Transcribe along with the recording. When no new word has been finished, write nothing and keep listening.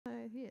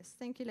Yes,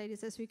 thank you,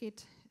 ladies. As we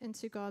get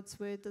into God's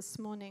word this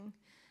morning,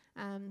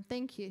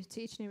 thank you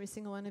to each and every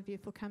single one of you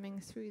for coming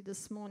through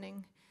this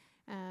morning.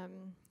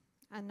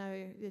 I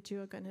know that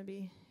you are going to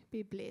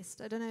be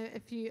blessed. I don't know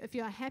if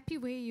you are happy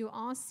where you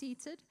are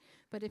seated,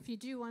 but if you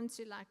do want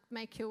to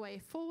make your way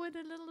forward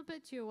a little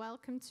bit, you're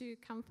welcome to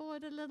come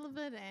forward a little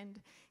bit and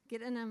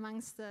get in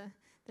amongst the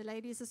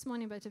ladies this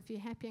morning. But if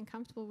you're happy and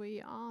comfortable where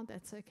you are,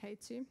 that's okay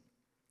too.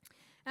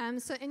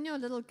 So in your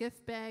little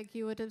gift bag,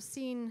 you would have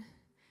seen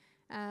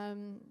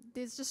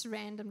there's just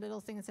random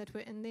little things that were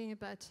in there,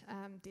 but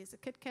there's a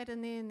Kit Kat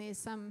in there, and there's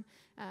some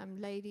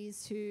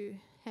ladies who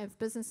have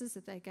businesses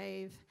that they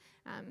gave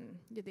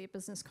their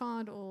business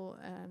card, or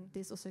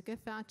there's also a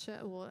gift voucher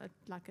or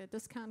a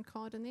discount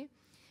card in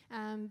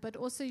there. But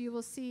also you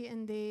will see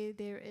in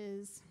there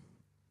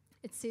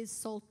it says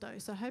salt dough,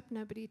 so I hope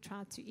nobody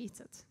tried to eat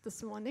it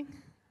this morning.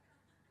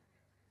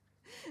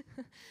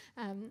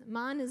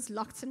 Mine is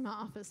locked in my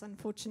office,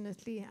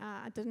 unfortunately.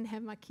 I didn't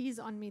have my keys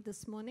on me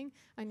this morning.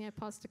 I only had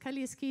Pastor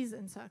Cully's keys,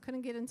 and so I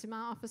couldn't get into my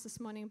office this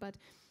morning. But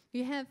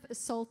you have a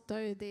salt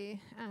dough there,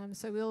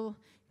 so we'll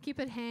keep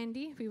it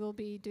handy. We will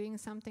be doing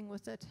something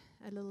with it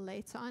a little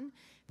later on.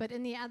 But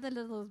in the other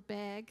little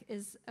bag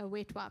is a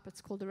wet wipe. It's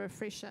called a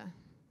refresher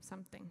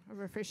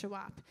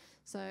wipe.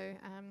 So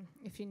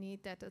if you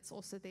need that, it's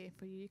also there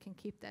for you. You can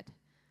keep that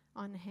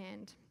on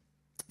hand.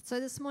 So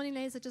this morning,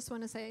 ladies, I just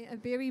want to say a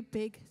very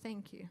big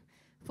thank you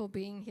for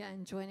being here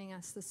and joining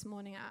us this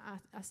morning.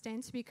 I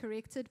stand to be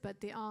corrected, but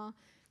there are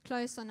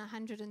close on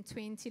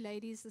 120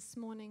 ladies this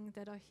morning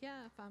that are here,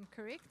 if I'm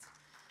correct.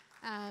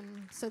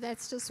 So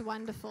that's just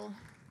wonderful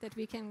that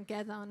we can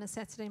gather on a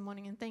Saturday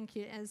morning. And thank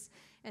you,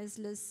 as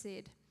Liz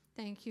said,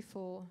 thank you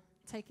for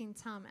taking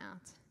time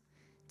out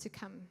to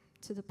come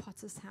to the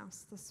Potter's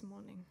house this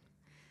morning.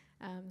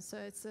 So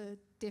it's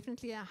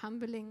definitely a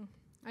humbling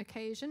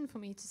occasion for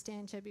me to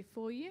stand here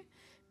before you,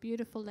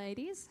 beautiful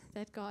ladies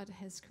that God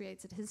has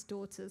created, his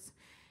daughters.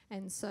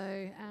 And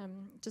so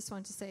just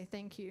want to say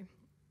thank you.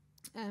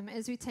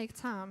 As we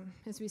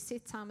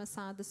set time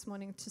aside this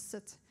morning to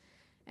sit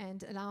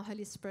and allow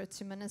Holy Spirit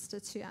to minister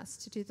to us,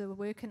 to do the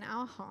work in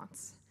our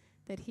hearts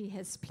that he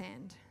has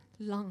planned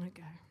long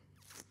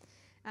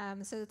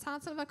ago. So the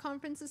title of our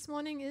conference this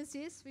morning is,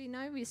 yes,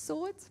 we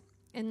saw it,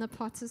 in the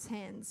Potter's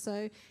hands.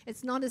 So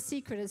it's not a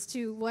secret as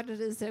to what it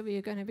is that we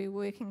are going to be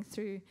working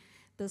through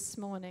this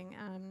morning.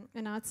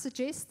 And I'd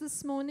suggest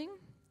this morning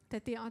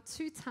that there are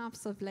two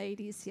types of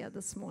ladies here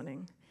this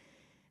morning.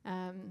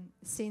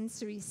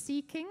 Sensory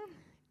seeking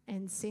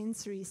and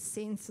sensory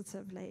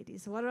sensitive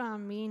ladies. What do I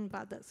mean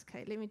by this?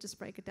 Okay, let me just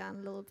break it down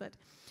a little bit.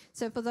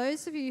 So for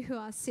those of you who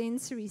are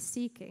sensory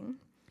seeking,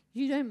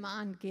 you don't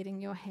mind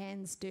getting your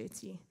hands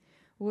dirty,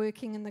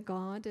 working in the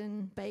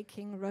garden,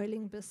 baking,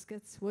 rolling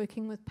biscuits,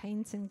 working with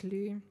paint and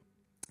glue.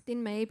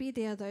 Then maybe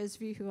there are those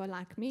of you who are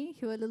like me,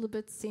 who are a little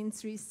bit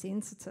sensory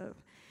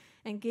sensitive.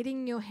 And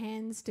getting your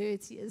hands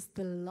dirty is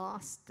the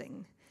last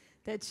thing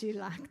that you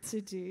like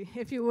to do.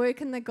 If you work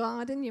in the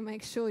garden, you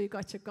make sure you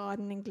got your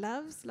gardening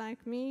gloves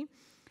like me.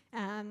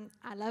 I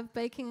love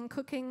baking and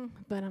cooking,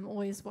 but I'm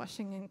always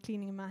washing and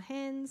cleaning my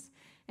hands.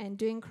 And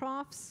doing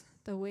crafts,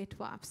 the wet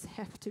wipes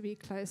have to be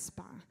close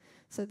by.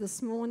 So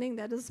this morning,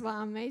 that is why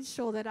I made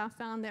sure that I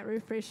found that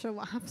refresher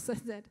wipe, so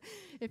that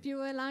if you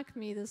were like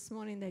me this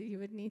morning, that you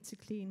would need to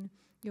clean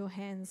your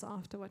hands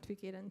after what we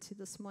get into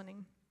this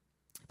morning.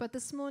 But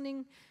this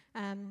morning,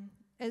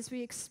 as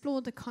we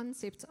explore the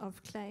concept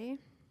of clay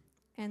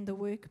and the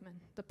workman,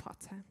 the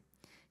potter,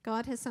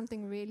 God has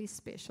something really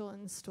special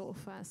in store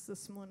for us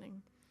this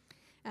morning.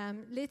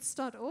 Let's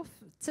start off.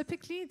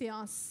 Typically, there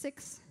are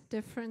 6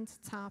 different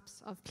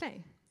types of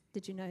clay.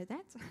 Did you know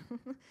that?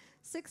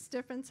 6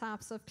 different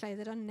types of clay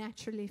that are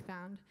naturally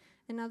found.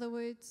 In other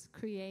words,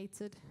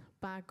 created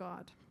by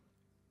God.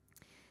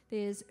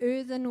 There's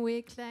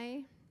earthenware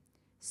clay,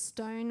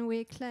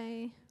 stoneware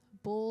clay,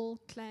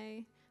 ball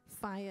clay,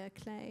 fire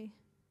clay,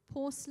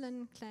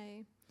 porcelain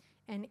clay,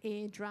 and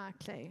air dry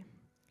clay.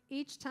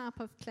 Each type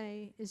of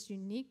clay is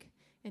unique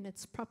in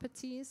its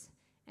properties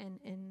and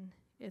in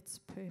its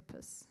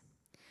purpose.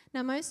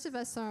 Now, most of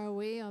us are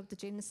aware of the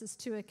Genesis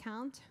 2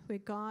 account where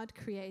God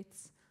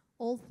creates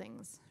all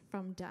things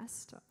from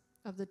dust,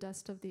 of the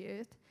dust of the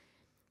earth,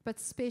 but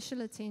special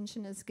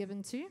attention is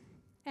given to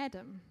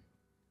Adam.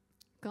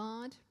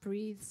 God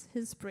breathes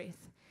his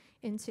breath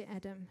into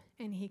Adam,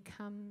 and he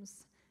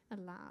comes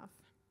alive.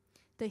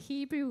 The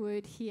Hebrew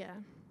word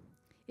here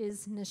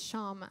is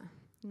neshama,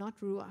 not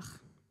ruach.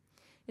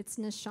 It's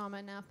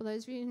neshama. Now, for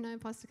those of you who know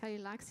Pastor Kelly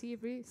likes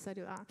Hebrew, so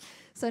do I.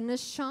 So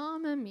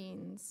neshama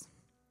means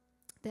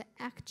the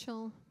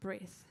actual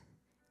breath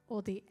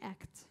or the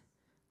act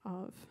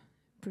of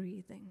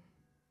breathing.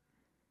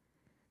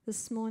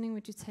 This morning,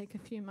 would you take a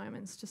few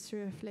moments just to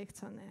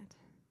reflect on that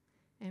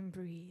and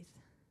breathe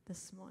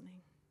this morning?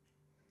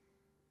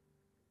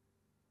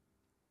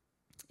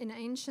 In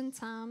ancient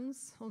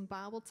times, or in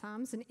Bible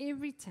times, in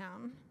every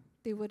town,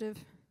 there would have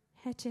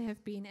had to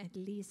have been at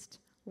least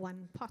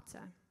one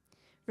potter,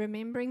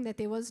 remembering that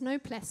there was no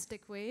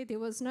plasticware, there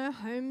was no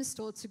home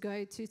store to go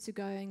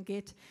and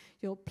get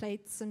your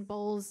plates and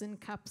bowls and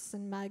cups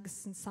and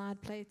mugs and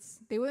side plates.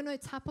 There were no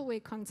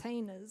Tupperware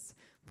containers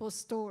for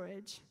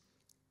storage.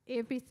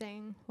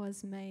 Everything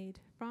was made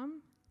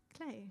from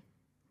clay.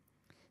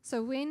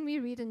 So when we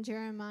read in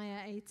Jeremiah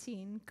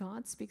 18,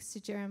 God speaks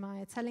to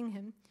Jeremiah telling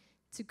him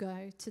to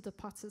go to the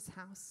potter's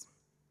house,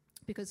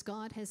 because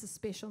God has a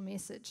special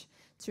message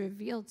to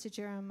reveal to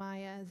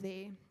Jeremiah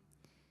there.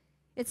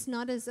 It's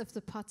not as if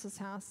the potter's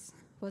house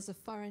was a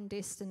foreign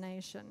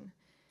destination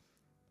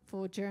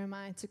for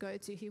Jeremiah to go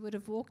to. He would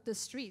have walked the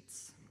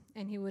streets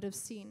and he would have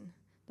seen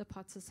the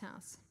potter's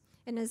house.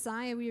 In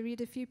Isaiah, we read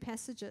a few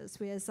passages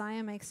where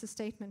Isaiah makes a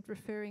statement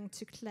referring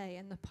to clay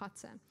and the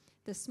potter.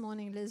 This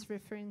morning, Liz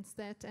referenced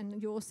that,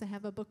 and you also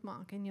have a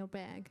bookmark in your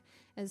bag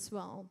as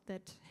well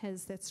that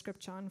has that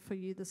scripture on for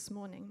you this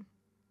morning.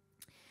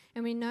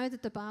 And we know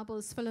that the Bible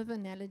is full of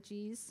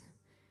analogies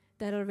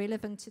that are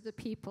relevant to the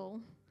people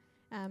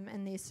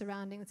and their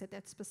surroundings at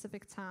that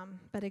specific time.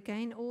 But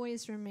again,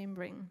 always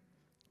remembering,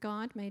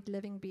 God made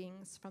living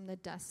beings from the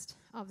dust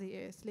of the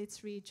earth.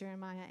 Let's read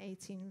Jeremiah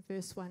 18,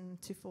 verse 1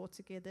 to 4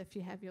 together if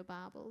you have your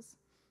Bibles.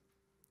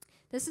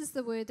 This is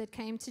the word that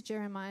came to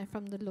Jeremiah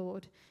from the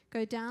Lord.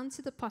 Go down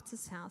to the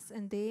potter's house,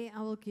 and there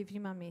I will give you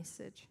my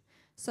message.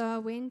 So I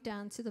went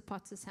down to the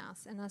potter's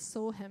house, and I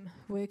saw him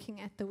working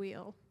at the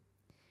wheel.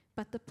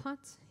 But the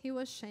pot he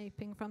was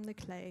shaping from the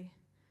clay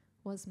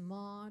was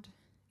marred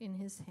in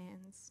his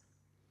hands.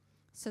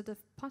 So the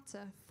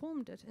potter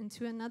formed it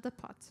into another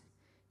pot,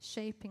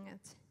 shaping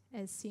it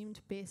as seemed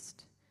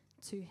best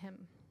to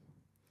him.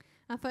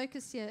 Our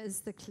focus here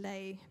is the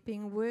clay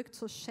being worked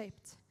or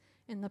shaped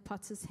in the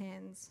potter's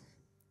hands.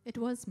 It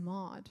was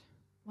marred.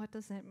 What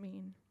does that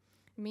mean?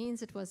 It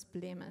means it was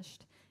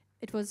blemished.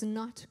 It was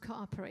not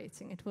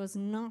cooperating. It was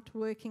not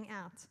working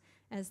out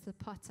as the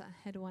potter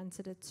had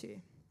wanted it to.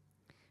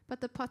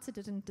 But the potter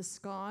didn't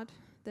discard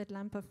that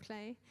lump of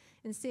clay.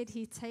 Instead,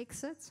 he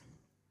takes it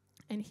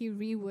and he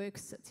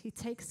reworks it. He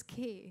takes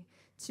care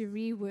to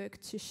rework,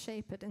 to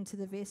shape it into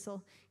the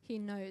vessel he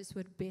knows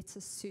would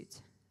better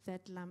suit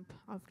that lump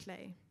of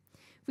clay.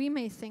 We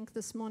may think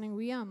this morning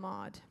we are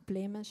marred,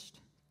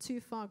 blemished,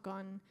 too far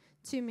gone,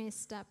 too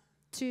messed up,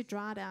 too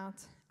dried out,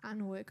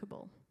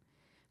 unworkable.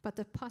 But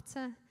the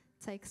potter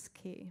takes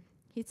care.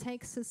 He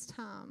takes his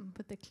time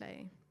with the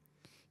clay.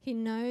 He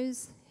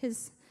knows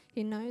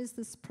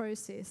this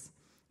process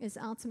is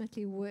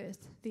ultimately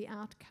worth the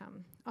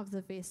outcome of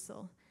the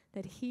vessel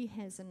that he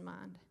has in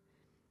mind,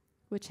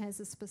 which has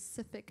a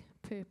specific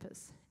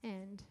purpose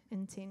and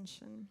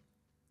intention.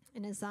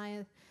 In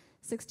Isaiah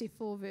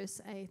 64,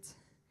 verse 8,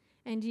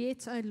 and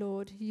yet, O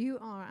Lord, you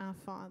are our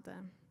Father.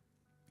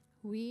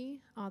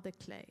 We are the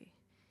clay,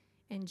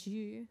 and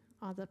you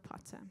are the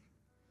potter.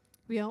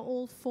 We are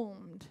all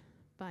formed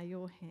by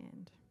your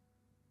hand.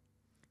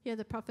 Here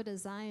the prophet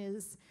Isaiah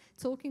is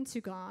talking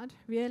to God,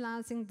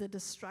 realizing the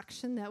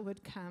destruction that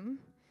would come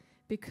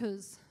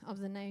because of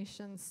the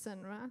nation's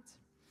sin, right?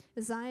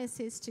 Isaiah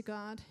says to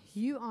God,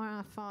 you are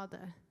our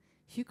Father.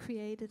 You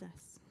created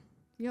us.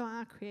 You are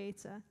our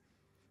creator.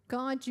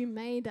 God, you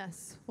made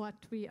us what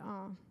we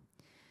are.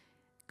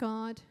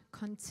 God,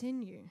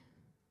 continue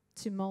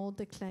to mold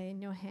the clay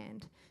in your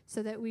hand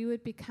so that we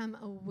would become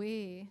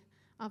aware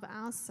of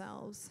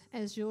ourselves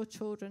as your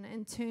children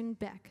and turn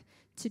back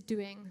to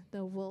doing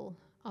the will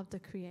of the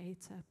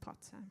creator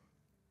potter.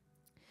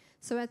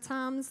 So at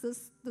times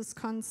this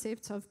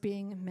concept of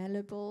being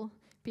malleable,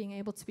 being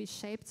able to be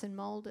shaped and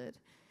molded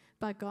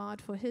by God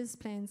for his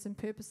plans and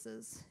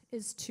purposes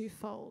is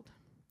twofold.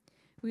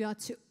 We are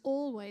to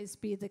always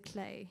be the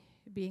clay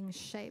being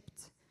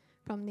shaped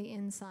from the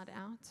inside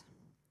out.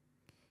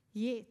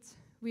 Yet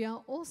we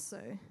are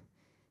also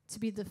to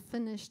be the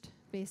finished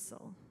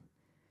vessel,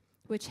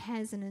 which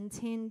has an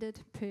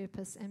intended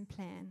purpose and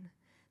plan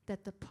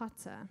that the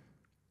potter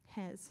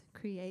has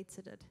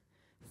created it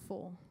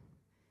for.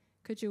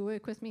 Could you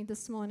work with me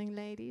this morning,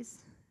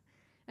 ladies?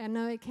 I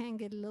know it can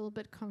get a little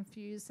bit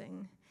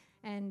confusing,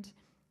 and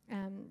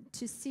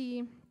to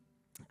see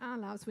our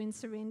lives when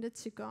surrendered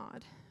to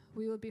God,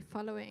 we will be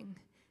following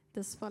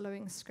this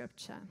following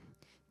scripture.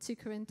 2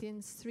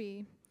 Corinthians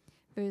 3,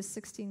 verse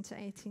 16 to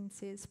 18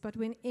 says, but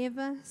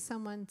whenever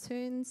someone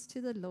turns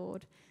to the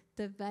Lord,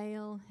 the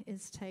veil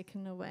is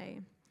taken away.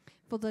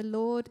 For the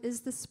Lord is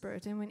the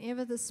Spirit, and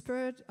whenever the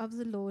Spirit of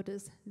the Lord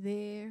is,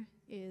 there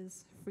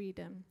is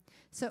freedom.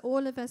 So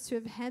all of us who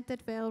have had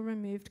that veil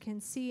removed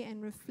can see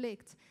and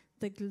reflect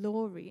the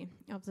glory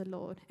of the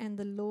Lord. And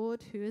the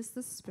Lord, who is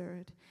the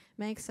Spirit,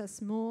 makes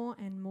us more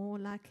and more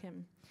like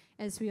him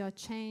as we are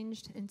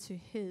changed into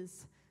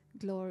his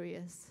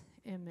glorious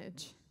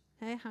image.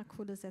 Hey, how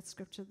cool is that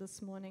scripture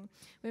this morning?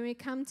 When we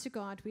come to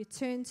God, we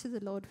turn to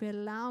the Lord, we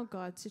allow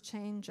God to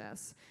change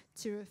us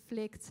to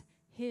reflect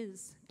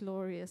his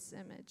glorious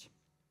image.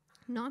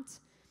 Not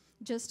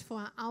just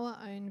for our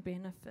own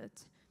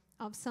benefit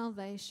of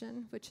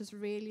salvation, which is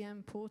really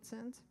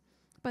important,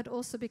 but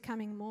also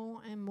becoming more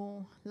and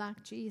more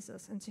like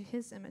Jesus into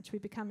his image. We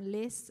become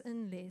less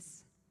and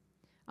less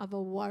of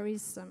a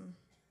worrisome,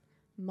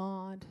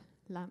 marred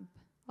lump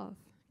of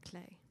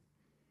clay.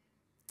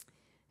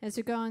 As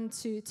we go on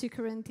to 2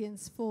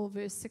 Corinthians 4,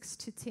 verse 6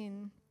 to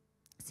 10,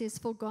 it says,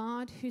 "For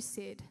God who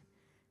said,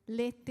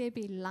 'Let there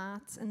be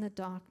light in the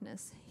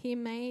darkness,' he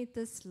made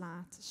this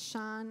light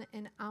shine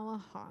in our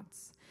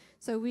hearts,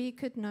 so we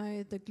could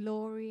know the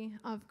glory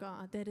of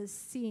God that is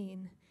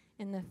seen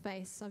in the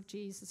face of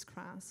Jesus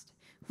Christ.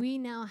 We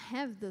now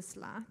have this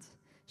light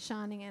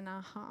shining in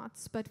our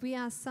hearts, but we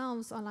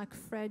ourselves are like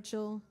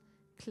fragile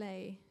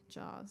clay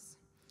jars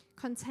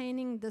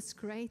containing this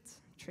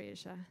great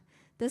treasure.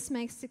 This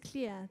makes it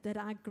clear that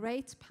our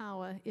great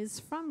power is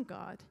from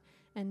God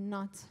and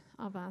not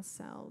of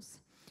ourselves.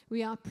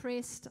 We are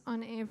pressed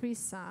on every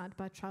side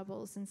by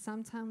troubles, and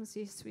sometimes,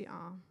 yes, we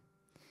are,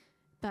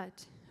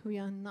 but we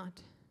are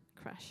not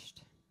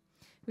crushed.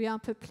 We are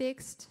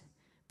perplexed,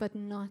 but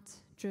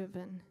not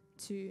driven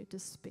to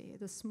despair."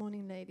 This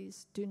morning,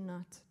 ladies, do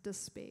not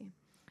despair.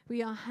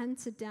 We are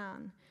hunted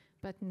down,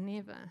 but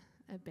never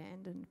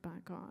abandoned by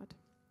God.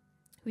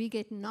 We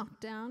get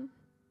knocked down,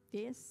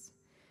 yes,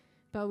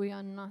 but we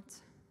are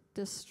not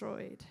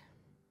destroyed.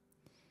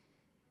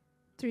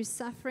 Through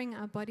suffering,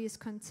 our bodies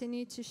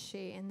continue to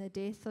share in the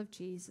death of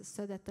Jesus,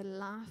 so that the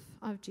life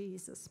of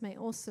Jesus may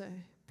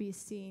also be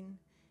seen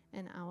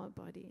in our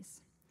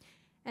bodies.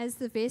 As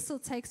the vessel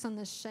takes on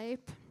the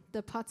shape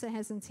the potter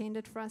has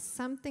intended for us,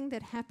 something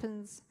that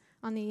happens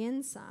on the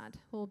inside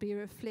will be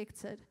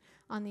reflected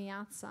on the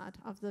outside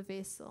of the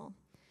vessel.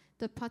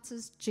 The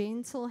potter's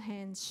gentle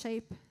hands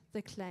shape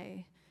the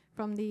clay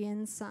from the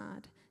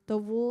inside. The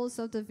walls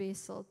of the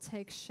vessel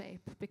take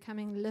shape,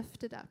 becoming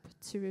lifted up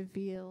to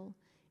reveal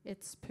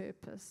its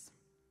purpose.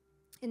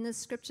 In the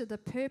scripture, the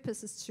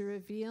purpose is to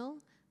reveal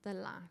the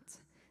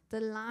light.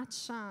 The light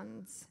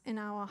shines in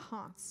our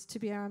hearts to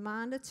be a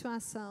reminder to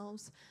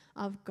ourselves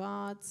of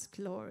God's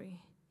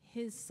glory,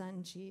 His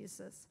Son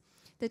Jesus.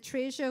 The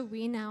treasure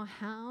we now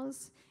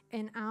house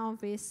in our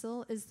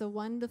vessel is the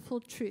wonderful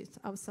truth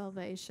of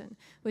salvation,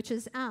 which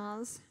is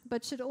ours,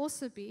 but should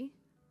also be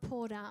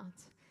poured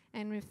out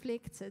and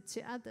reflected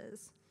to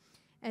others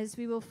as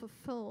we will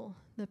fulfill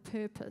the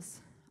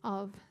purpose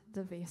of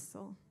the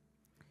vessel.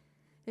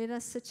 Let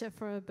us sit here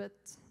for a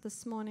bit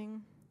this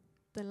morning.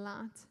 The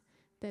light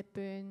that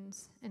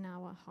burns in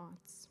our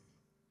hearts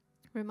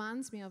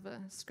reminds me of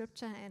a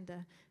scripture and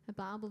a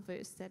Bible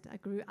verse that I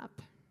grew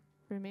up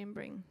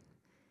remembering,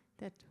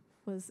 that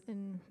was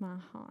in my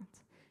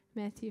heart.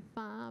 Matthew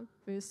 5,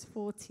 verse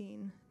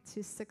 14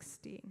 to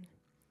 16.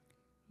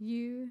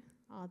 "You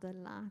are the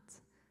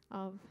light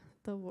of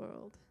the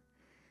world,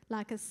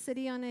 like a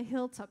city on a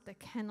hilltop that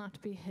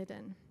cannot be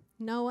hidden.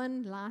 No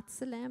one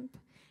lights a lamp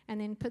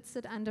and then puts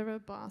it under a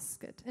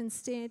basket.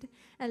 Instead,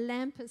 a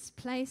lamp is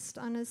placed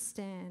on a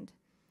stand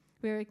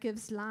where it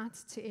gives light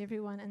to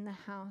everyone in the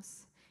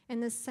house. In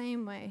the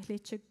same way,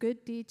 let your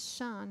good deeds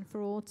shine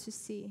for all to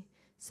see,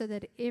 so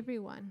that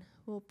everyone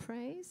will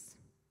praise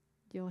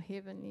your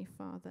heavenly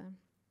Father."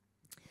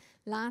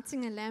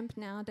 Lighting a lamp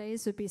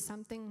nowadays would be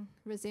something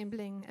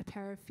resembling a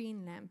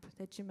paraffin lamp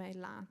that you may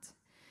light.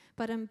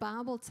 But in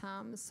Bible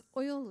times,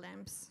 oil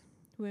lamps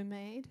were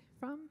made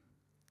from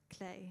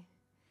clay.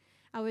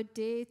 I would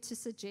dare to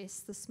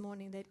suggest this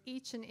morning that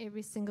each and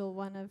every single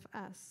one of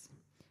us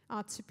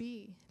are to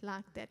be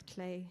like that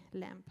clay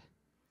lamp.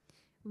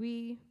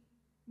 We,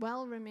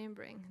 well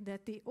remembering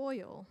that the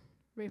oil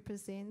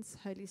represents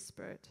Holy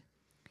Spirit.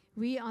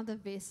 We are the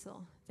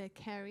vessel that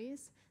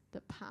carries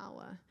the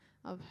power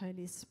of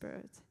Holy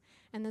Spirit.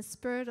 And the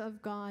Spirit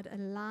of God,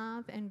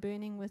 alive and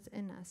burning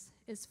within us,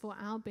 is for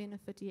our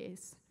benefit,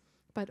 yes,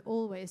 but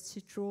always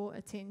to draw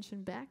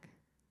attention back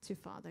to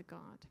Father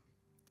God.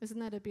 Isn't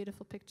that a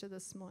beautiful picture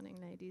this morning,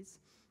 ladies?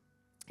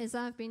 As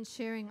I've been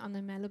sharing on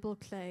the malleable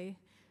clay,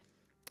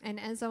 and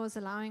as I was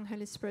allowing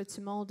Holy Spirit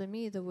to mold in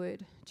me the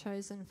word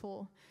chosen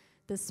for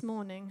this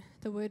morning,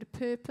 the word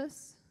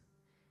purpose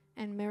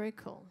and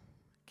miracle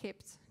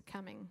kept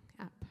coming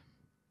up.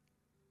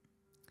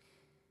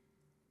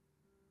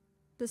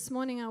 This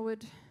morning I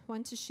would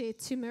want to share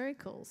 2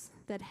 miracles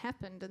that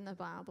happened in the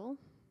Bible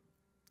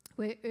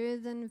where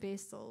earthen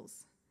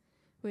vessels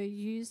were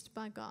used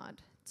by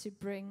God to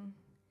bring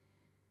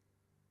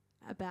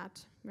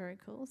about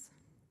miracles,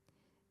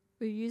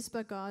 were used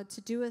by God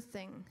to do a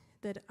thing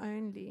that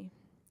only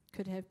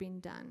could have been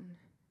done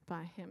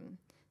by Him.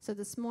 So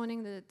this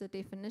morning the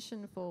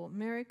definition for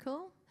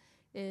miracle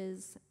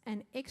is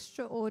an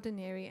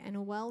extraordinary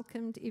and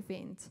welcomed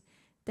event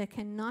that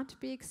cannot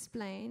be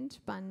explained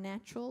by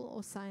natural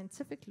or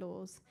scientific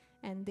laws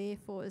and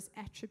therefore is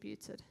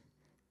attributed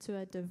to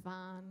a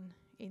divine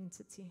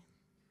entity.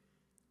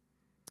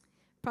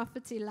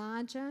 Prophet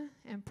Elijah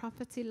and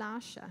Prophet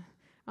Elisha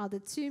are the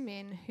 2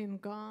 men whom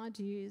God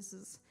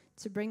uses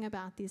to bring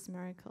about these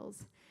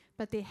miracles.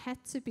 But there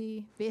had to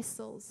be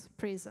vessels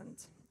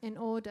present in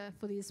order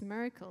for these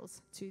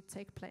miracles to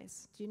take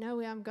place. Do you know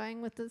where I'm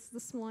going with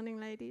this morning,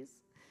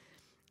 ladies?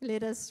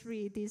 Let us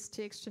read these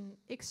 2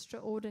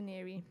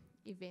 extraordinary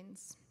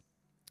events.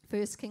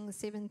 1 Kings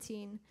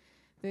 17,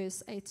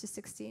 verse 8 to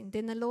 16.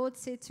 Then the Lord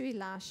said to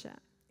Elisha,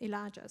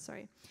 Elijah,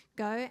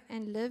 go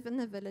and live in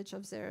the village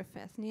of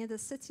Zarephath, near the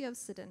city of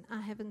Sidon.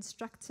 I have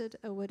instructed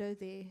a widow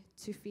there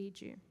to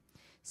feed you.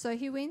 So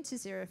he went to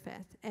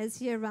Zarephath. As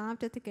he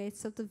arrived at the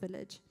gates of the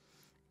village,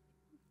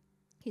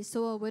 he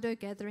saw a widow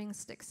gathering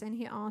sticks, and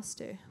he asked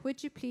her,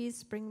 "Would you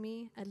please bring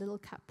me a little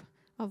cup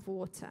of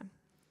water?"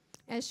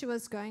 As she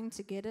was going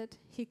to get it,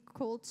 he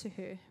called to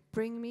her,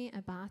 "Bring me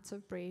a bite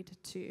of bread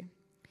too."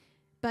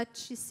 But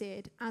she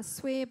said, "I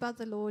swear by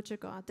the Lord your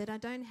God that I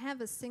don't have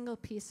a single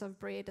piece of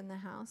bread in the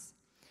house,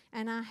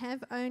 and I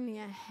have only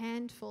a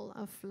handful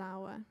of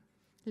flour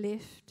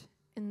left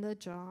in the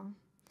jar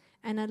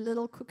and a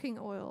little cooking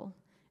oil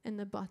in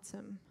the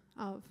bottom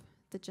of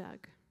the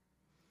jug.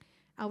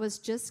 I was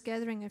just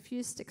gathering a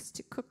few sticks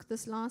to cook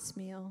this last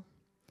meal.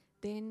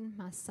 Then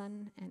my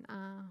son and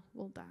I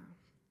will die."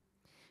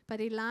 But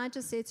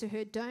Elijah said to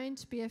her,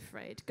 "Don't be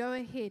afraid. Go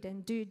ahead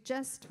and do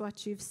just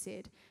what you've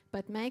said,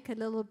 but make a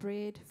little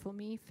bread for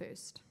me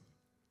first.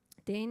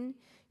 Then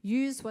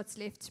use what's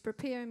left to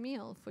prepare a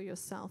meal for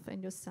yourself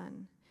and your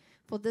son.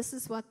 For this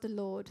is what the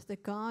Lord, the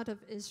God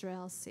of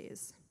Israel,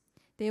 says.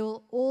 There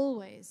will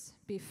always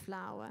be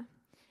flour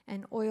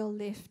and oil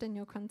left in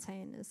your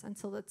containers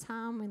until the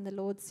time when the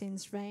Lord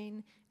sends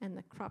rain and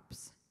the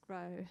crops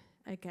grow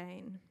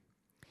again."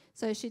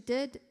 So she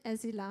did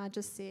as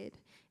Elijah said,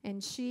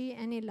 and she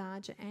and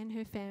Elijah and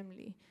her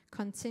family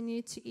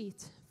continued to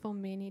eat for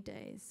many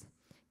days.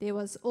 There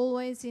was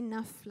always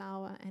enough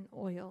flour and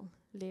oil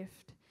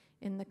left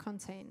in the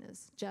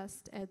containers,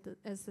 just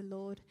as the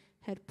Lord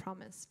had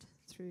promised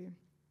through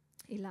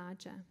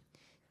Elijah.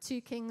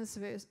 2 Kings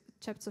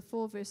chapter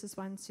 4 verses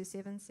 1 to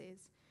 7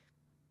 says,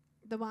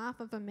 "The wife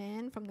of a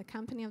man from the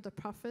company of the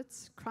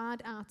prophets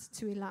cried out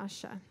to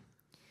Elisha,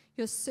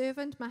 'Your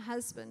servant, my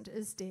husband,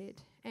 is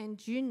dead,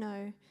 and you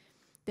know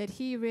that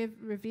he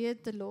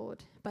revered the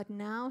Lord, but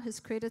now his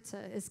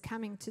creditor is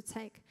coming to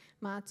take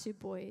my 2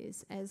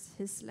 boys as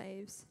his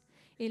slaves.'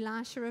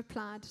 Elisha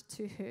replied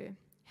to her,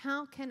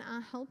 'How can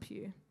I help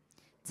you?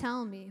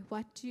 Tell me,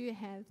 what do you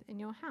have in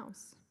your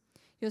house?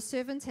 Your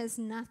servant has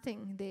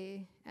nothing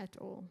there at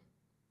all.'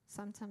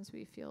 Sometimes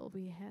we feel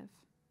we have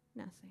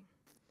nothing.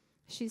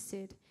 She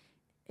said,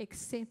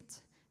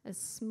 'Except a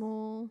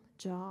small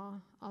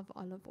jar of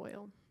olive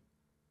oil.'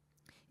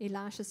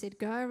 Elisha said,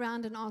 'Go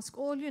around and ask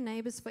all your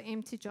neighbors for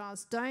empty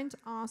jars. Don't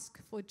ask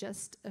for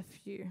just a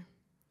few.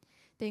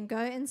 Then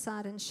go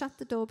inside and shut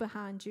the door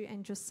behind you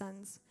and your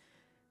sons.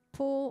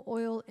 Pour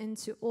oil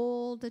into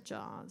all the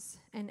jars,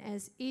 and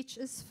as each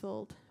is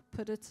filled,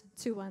 put it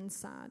to one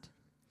side.'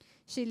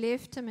 She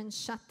left him and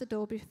shut the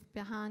door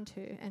behind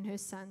her and her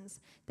sons.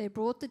 They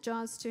brought the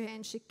jars to her,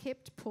 and she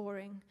kept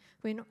pouring.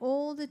 When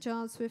all the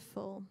jars were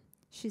full,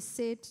 she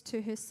said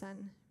to her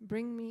son,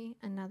 'Bring me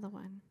another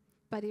one.'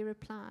 But he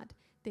replied,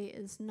 'There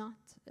is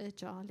not a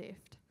jar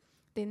left.'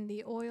 Then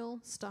the oil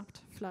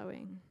stopped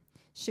flowing.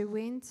 She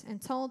went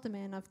and told the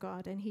man of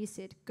God, and he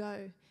said,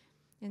 'Go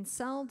and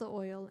sell the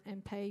oil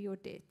and pay your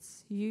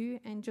debts. You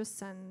and your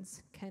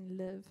sons can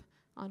live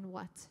on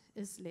what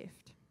is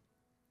left.'"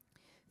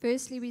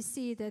 Firstly, we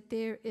see that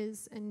there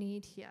is a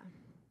need here.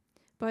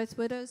 Both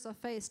widows are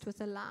faced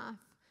with a life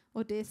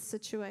or death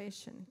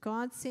situation.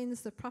 God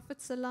sends the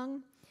prophets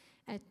along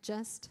at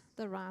just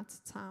the right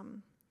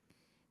time.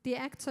 The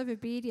act of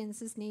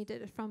obedience is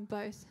needed from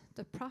both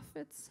the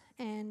prophets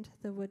and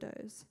the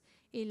widows.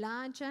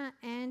 Elijah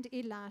and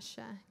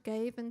Elisha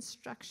gave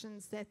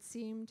instructions that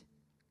seemed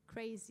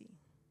crazy,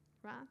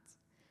 right?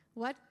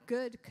 What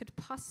good could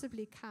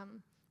possibly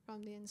come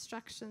from the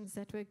instructions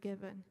that were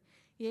given?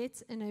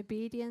 Yet in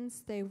obedience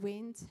they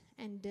went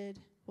and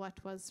did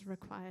what was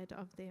required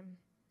of them.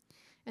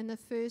 In the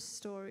first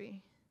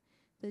story,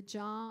 the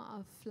jar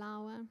of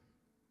flour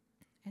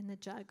and the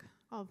jug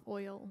of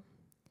oil.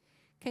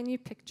 Can you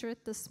picture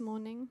it this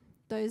morning?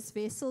 Those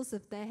vessels,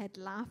 if they had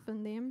life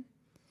in them,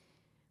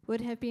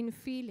 would have been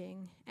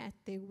feeling at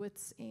their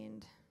wits'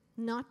 end,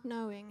 not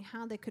knowing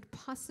how they could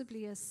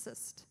possibly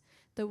assist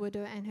the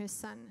widow and her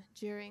son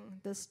during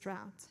this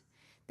drought.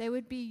 They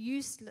would be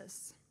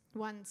useless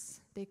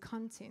once their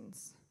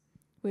contents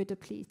were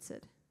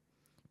depleted.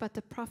 But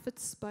the prophet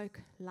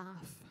spoke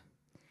life,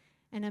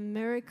 and a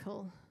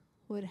miracle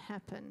would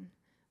happen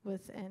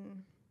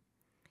within.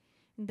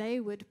 They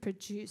would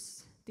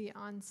produce the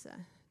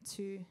answer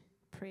to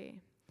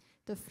prayer.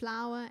 The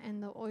flour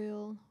and the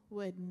oil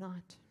would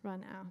not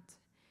run out.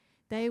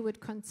 They would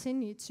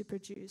continue to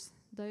produce,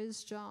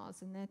 those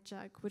jars and that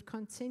jug would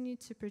continue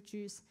to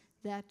produce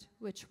that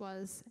which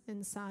was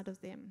inside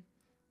of them,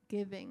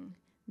 giving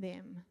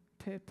them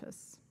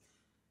purpose.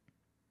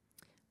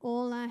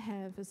 All I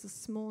have is a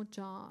small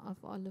jar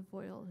of olive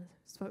oil.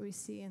 That's what we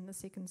see in the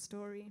second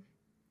story.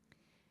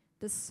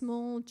 The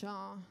small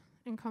jar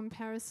in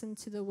comparison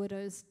to the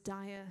widow's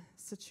dire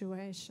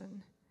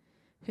situation,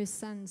 her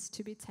sons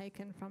to be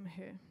taken from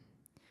her.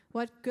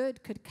 What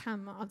good could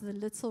come of the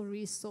little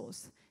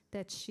resource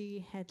that she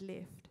had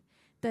left?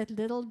 That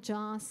little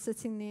jar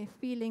sitting there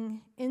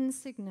feeling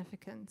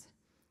insignificant,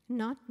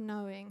 not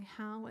knowing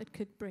how it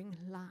could bring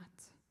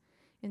light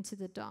into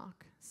the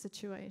dark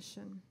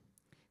situation.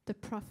 The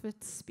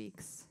prophet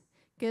speaks,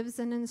 gives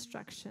an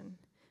instruction: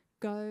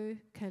 go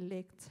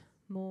collect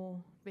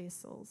more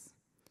vessels,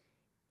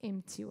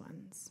 empty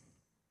ones.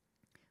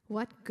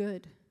 What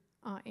good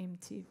are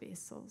empty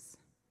vessels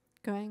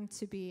going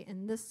to be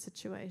in this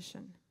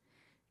situation?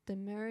 The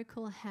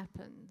miracle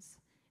happens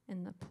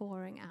in the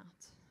pouring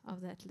out of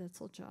that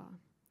little jar,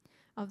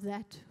 of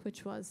that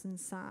which was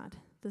inside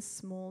the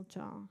small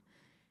jar.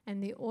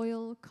 And the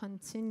oil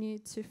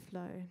continued to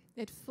flow.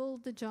 It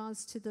filled the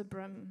jars to the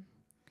brim,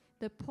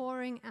 the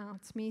pouring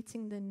out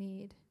meeting the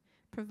need,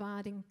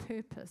 providing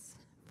purpose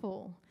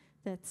for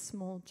that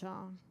small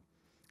jar.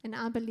 And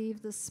I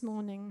believe this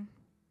morning,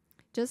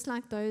 just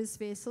like those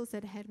vessels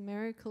that had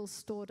miracles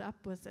stored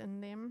up within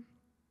them,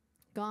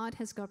 God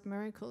has got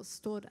miracles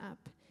stored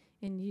up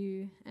in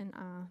you and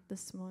I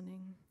this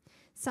morning.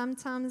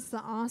 Sometimes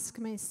the ask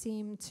may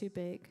seem too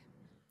big,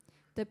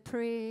 the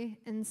prayer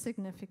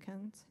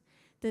insignificant,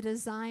 the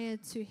desire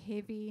too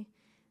heavy,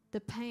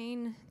 the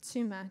pain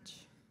too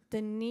much,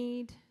 the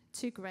need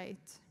too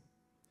great,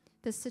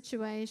 the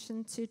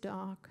situation too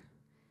dark,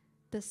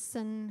 the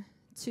sin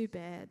too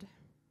bad,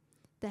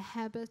 the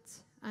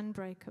habit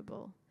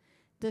unbreakable,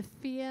 the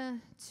fear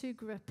too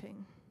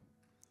gripping,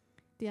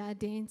 the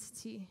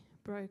identity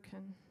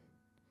broken.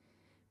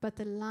 But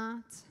the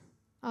light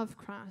of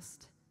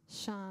Christ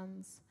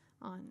shines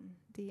on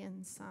the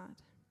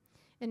inside.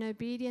 In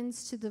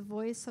obedience to the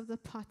voice of the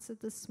potter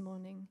this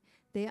morning,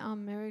 there are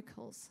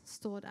miracles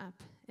stored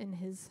up in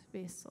his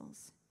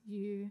vessels,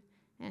 you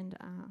and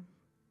I.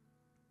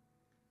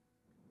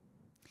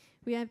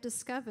 We have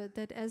discovered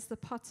that as the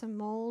potter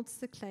molds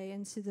the clay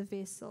into the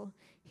vessel,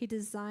 he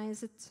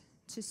desires it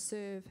to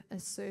serve a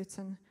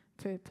certain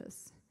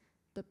purpose.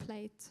 The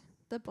plate,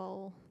 the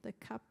bowl, the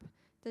cup,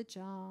 the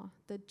jar,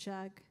 the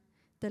jug,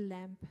 the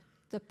lamp,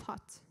 the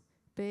pot,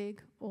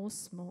 big or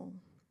small.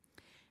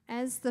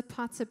 As the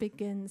potter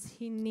begins,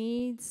 he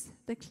needs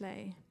the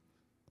clay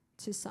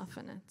to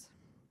soften it.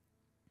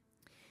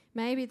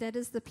 Maybe that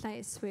is the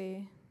place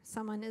where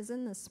someone is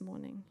in this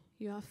morning.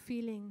 You are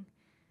feeling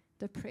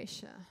the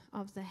pressure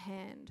of the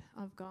hand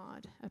of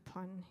God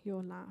upon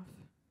your life.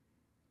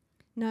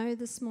 Know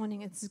this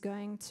morning it's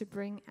going to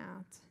bring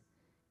out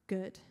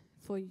good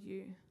for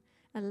you.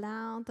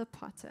 Allow the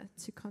potter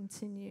to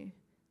continue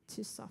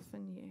to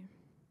soften you.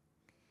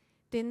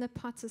 Then the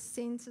potter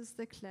centers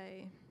the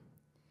clay.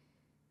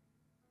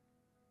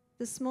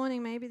 This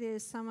morning, maybe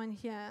there's someone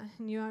here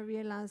and you are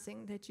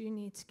realizing that you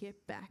need to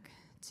get back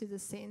to the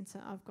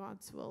center of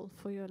God's will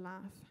for your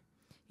life.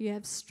 You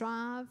have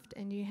strived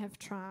and you have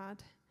tried,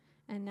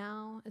 and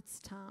now it's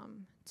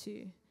time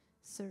to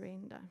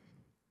surrender.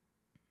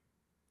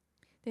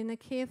 Then the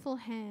careful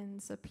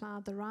hands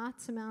apply the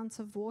right amount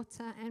of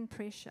water and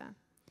pressure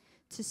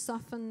to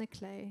soften the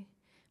clay.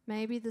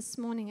 Maybe this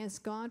morning, as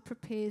God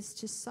prepares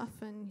to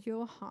soften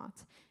your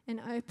heart and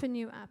open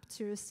you up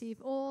to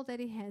receive all that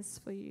he has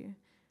for you,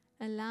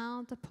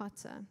 allow the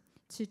potter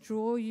to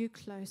draw you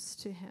close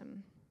to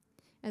him.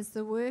 As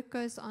the work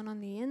goes on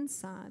the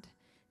inside,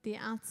 the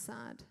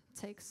outside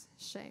takes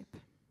shape.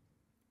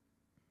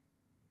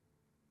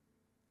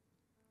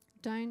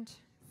 Don't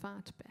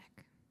fight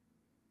back.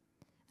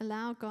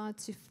 Allow God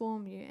to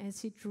form you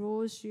as he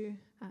draws you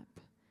up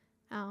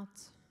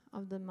out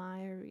of the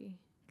miry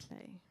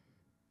clay.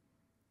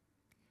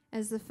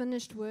 As the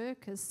finished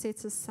work is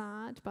set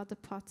aside by the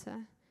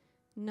potter,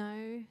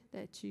 know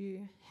that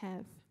you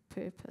have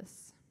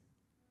purpose.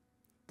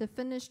 The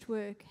finished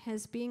work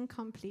has been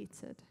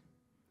completed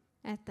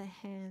at the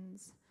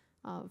hands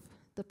of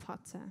the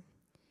potter.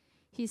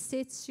 He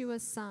sets you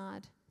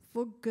aside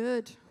for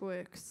good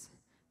works,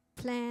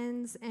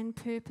 plans and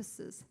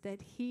purposes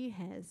that he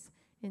has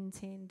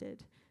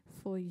intended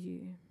for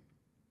you.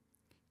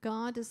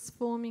 God is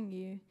forming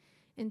you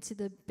into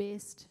the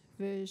best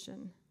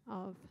version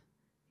of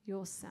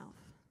yourself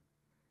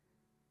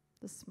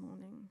this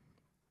morning.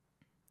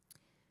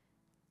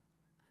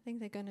 I think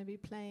they're going to be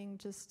playing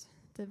just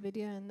the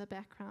video in the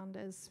background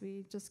as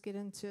we just get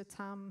into a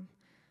time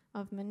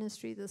of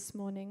ministry this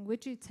morning.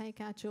 Would you take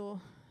out your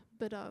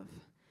bit of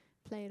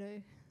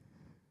Play-Doh?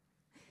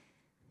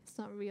 It's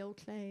not real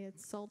clay,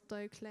 it's salt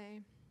dough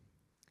clay.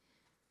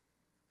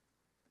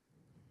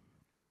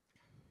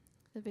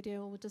 The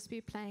video will just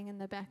be playing in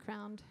the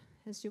background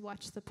as you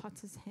watch the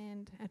potter's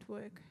hand at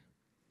work.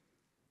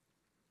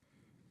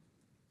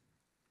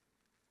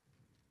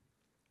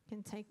 You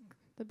can take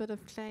the bit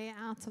of clay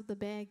out of the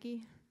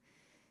baggie,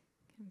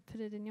 you can put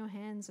it in your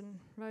hands and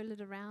roll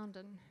it around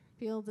and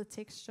feel the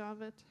texture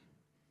of it.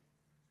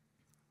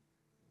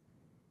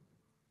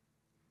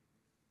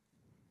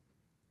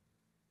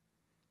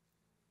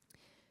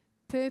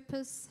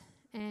 Purpose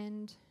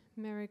and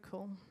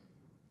miracle.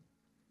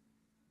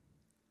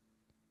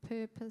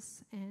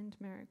 Purpose and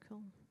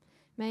miracle.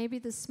 Maybe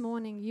this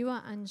morning you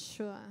are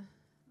unsure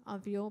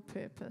of your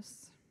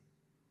purpose.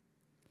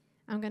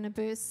 I'm going to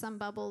burst some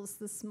bubbles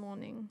this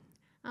morning.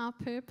 Our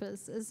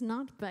purpose is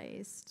not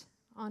based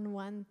on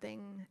one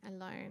thing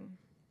alone.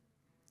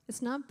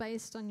 It's not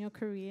based on your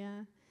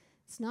career.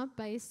 It's not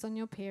based on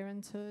your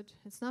parenthood.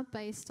 It's not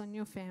based on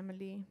your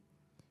family.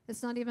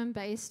 It's not even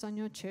based on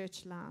your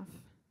church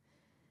life.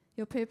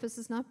 Your purpose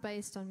is not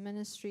based on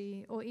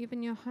ministry or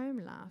even your home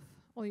life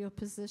or your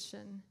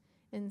position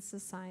in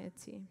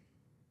society.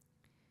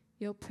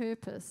 Your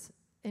purpose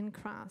in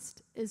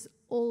Christ is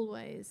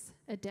always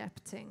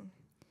adapting.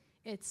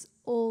 It's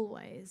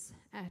always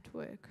at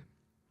work.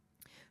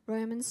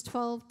 Romans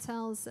 12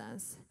 tells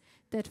us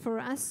that for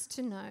us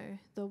to know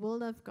the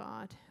will of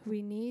God,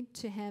 we need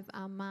to have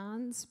our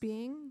minds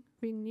being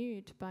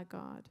renewed by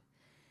God.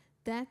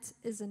 That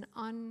is an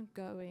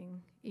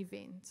ongoing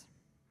event.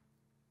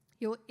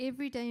 Your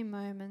everyday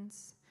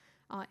moments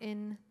are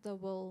in the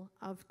will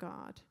of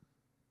God,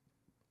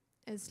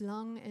 as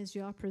long as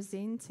you are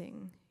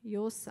presenting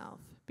yourself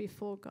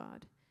before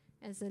God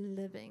as a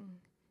living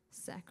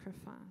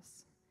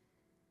sacrifice.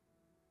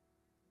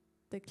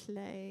 The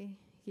clay,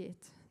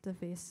 yet the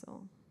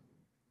vessel.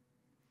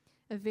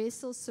 A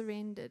vessel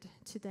surrendered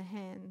to the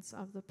hands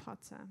of the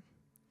potter.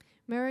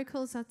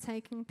 Miracles are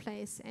taking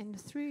place and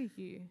through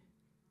you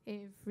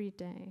every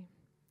day,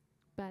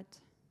 but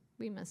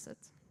we miss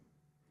it.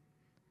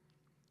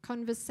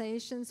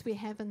 Conversations we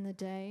have in the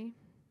day,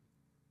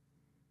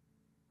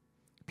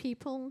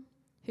 people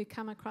who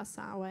come across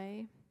our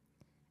way,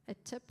 a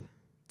tip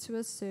to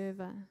a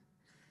server,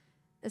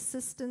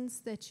 assistance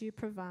that you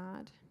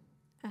provide,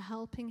 a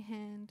helping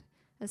hand,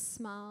 a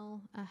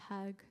smile, a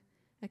hug,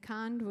 a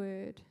kind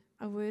word,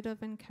 a word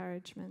of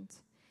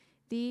encouragement.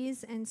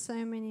 These and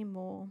so many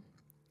more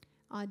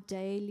are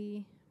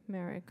daily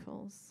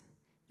miracles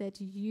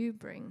that you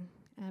bring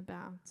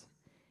about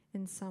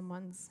in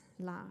someone's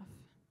life,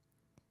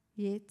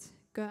 yet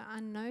go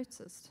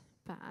unnoticed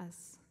by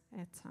us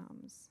at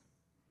times.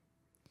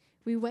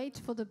 We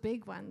wait for the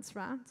big ones,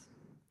 right?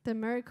 The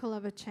miracle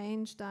of a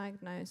changed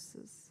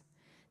diagnosis,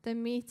 the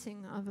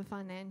meeting of a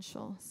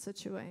financial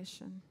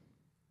situation,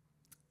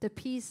 the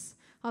peace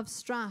of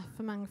strife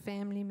among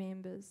family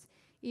members,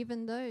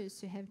 even those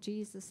who have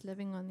Jesus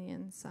living on the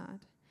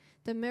inside,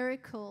 the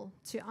miracle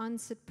to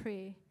answered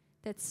prayer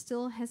that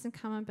still hasn't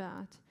come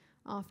about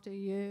after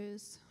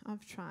years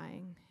of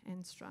trying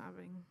and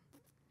striving.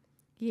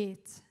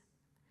 Yet,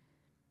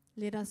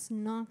 let us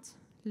not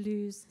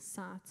lose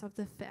sight of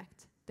the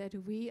fact that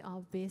we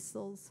are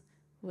vessels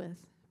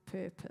with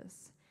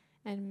purpose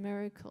and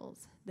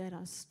miracles that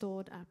are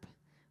stored up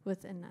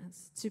within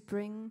us to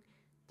bring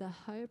the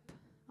hope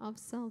of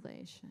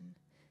salvation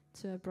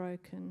to a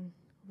broken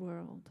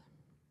world.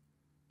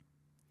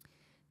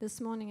 This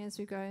morning, as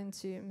we go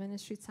into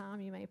ministry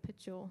time, you may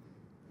put your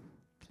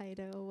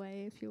Play-Doh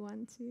away if you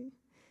want to.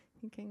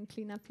 You can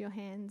clean up your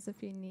hands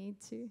if you need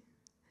to.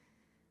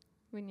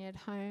 When you're at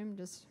home,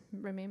 just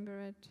remember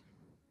it.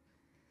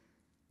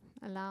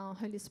 Allow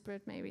Holy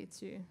Spirit maybe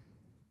to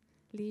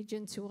lead you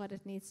into what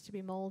it needs to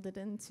be molded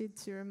into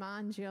to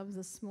remind you of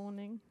this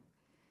morning.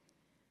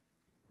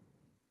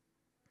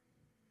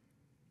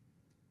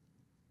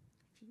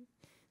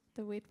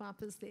 The wet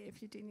wipe is there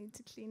if you do need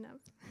to clean up.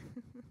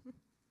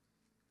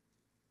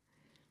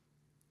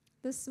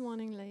 This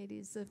morning,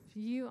 ladies, if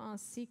you are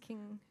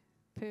seeking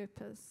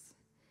purpose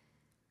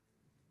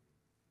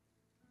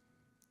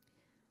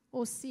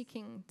or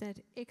seeking that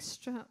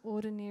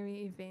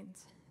extraordinary event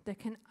that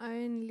can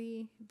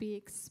only be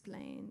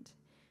explained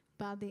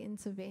by the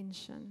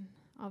intervention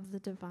of the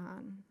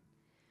divine,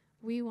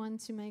 we want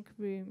to make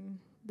room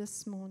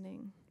this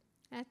morning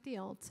at the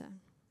altar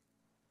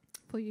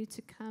for you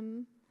to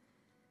come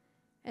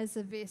as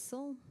a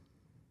vessel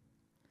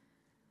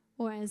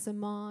or as a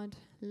marred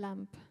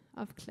lump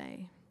of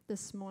clay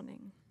this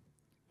morning,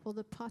 for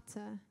the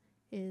potter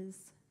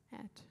is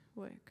at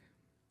work.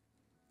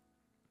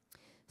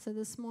 So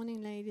this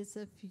morning, ladies,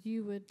 if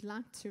you would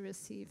like to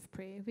receive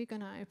prayer, we're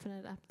going to open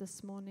it up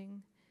this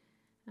morning.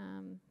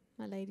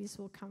 My ladies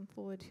will come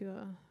forward who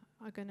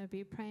are going to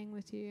be praying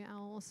with you.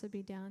 I'll also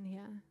be down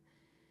here.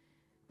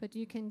 But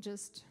you can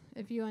just,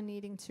 if you are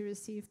needing to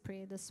receive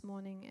prayer this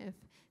morning, if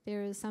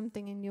there is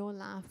something in your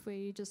life where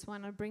you just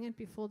want to bring it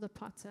before the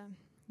potter,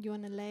 you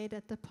want to lay it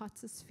at the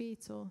potter's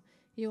feet, or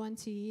you want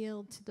to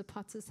yield to the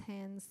potter's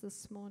hands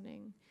this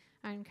morning,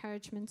 our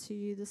encouragement to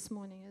you this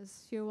morning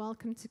is you're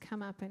welcome to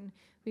come up, and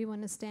we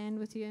want to stand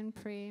with you in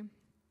prayer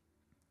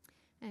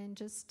and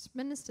just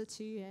minister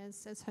to you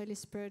as Holy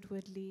Spirit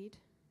would lead.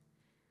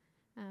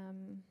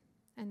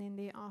 And then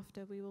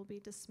thereafter we will be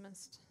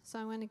dismissed. So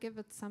I want to give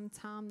it some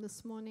time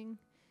this morning.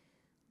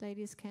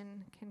 Ladies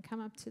can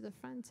come up to the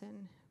front,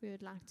 and we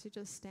would like to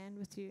just stand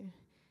with you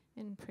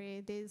in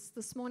prayer.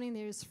 This morning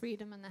there is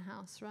freedom in the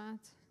house, right?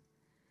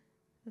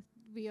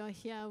 We are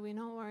here. We're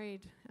not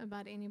worried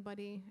about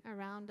anybody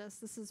around us.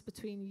 This is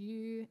between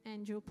you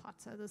and your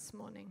potter this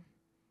morning.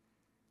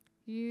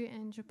 You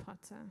and your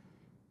potter.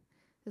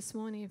 This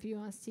morning, if you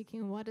are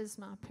seeking, what is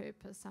my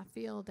purpose? I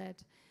feel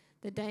that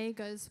the day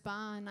goes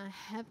by and I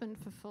haven't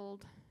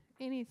fulfilled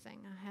anything.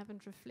 I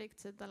haven't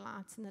reflected the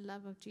light and the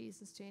love of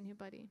Jesus to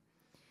anybody.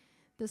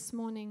 This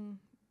morning,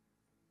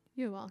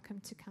 you're welcome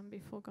to come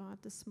before God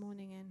this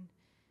morning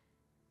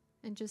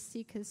and just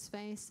seek His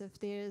face. If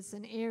there's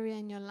an area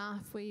in your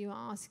life where you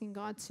are asking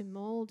God to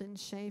mold and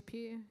shape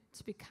you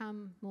to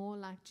become more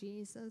like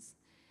Jesus,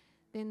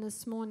 then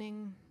this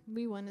morning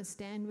we want to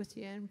stand with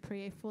you and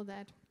pray for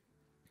that.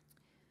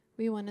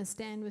 We want to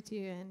stand with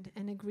you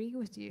and agree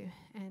with you.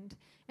 And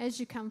as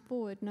you come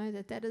forward, know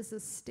that that is a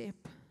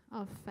step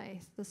of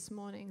faith this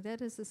morning.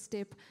 That is a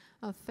step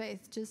of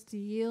faith, just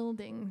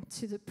yielding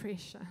to the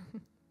pressure.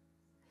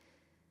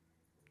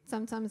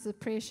 Sometimes the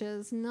pressure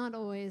is not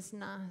always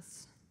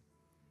nice.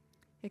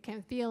 It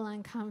can feel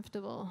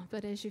uncomfortable,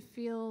 but as you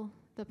feel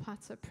the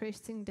pots are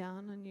pressing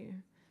down on you,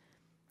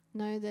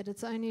 know that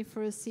it's only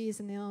for a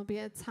season. There will be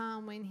a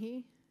time when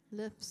He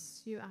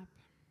lifts you up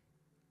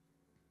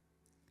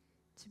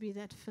to be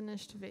that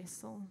finished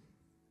vessel.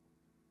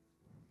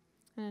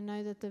 And I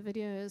know that the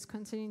video is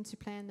continuing to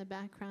play in the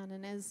background,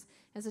 and as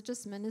it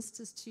just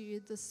ministers to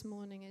you this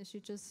morning, as you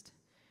just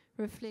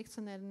reflect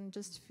on that and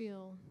just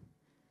feel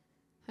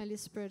Holy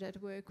Spirit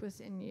at work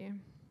within you.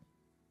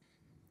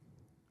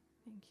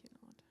 Thank you, Lord.